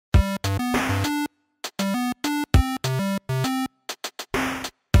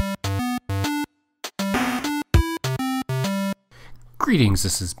Greetings,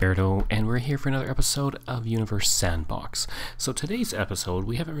 this is Berto, and we're here for another episode of Universe Sandbox. So today's episode,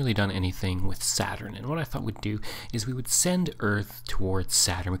 we haven't really done anything with Saturn, and what I thought we'd do is we would send Earth towards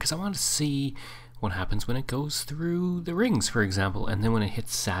Saturn, because I want to see what happens when it goes through the rings, for example, and then when it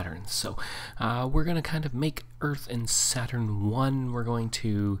hits Saturn. So we're going to kind of make Earth and Saturn one. We're going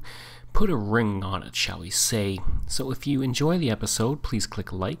to put a ring on it, shall we say. So if you enjoy the episode, please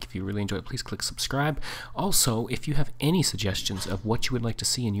click like. If you really enjoy it, please click subscribe. Also, if you have any suggestions of what you would like to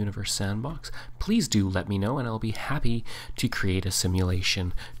see in Universe Sandbox, please do let me know, and I'll be happy to create a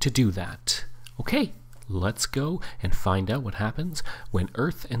simulation to do that. Okay, let's go and find out what happens when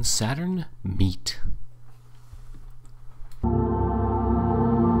Earth and Saturn meet.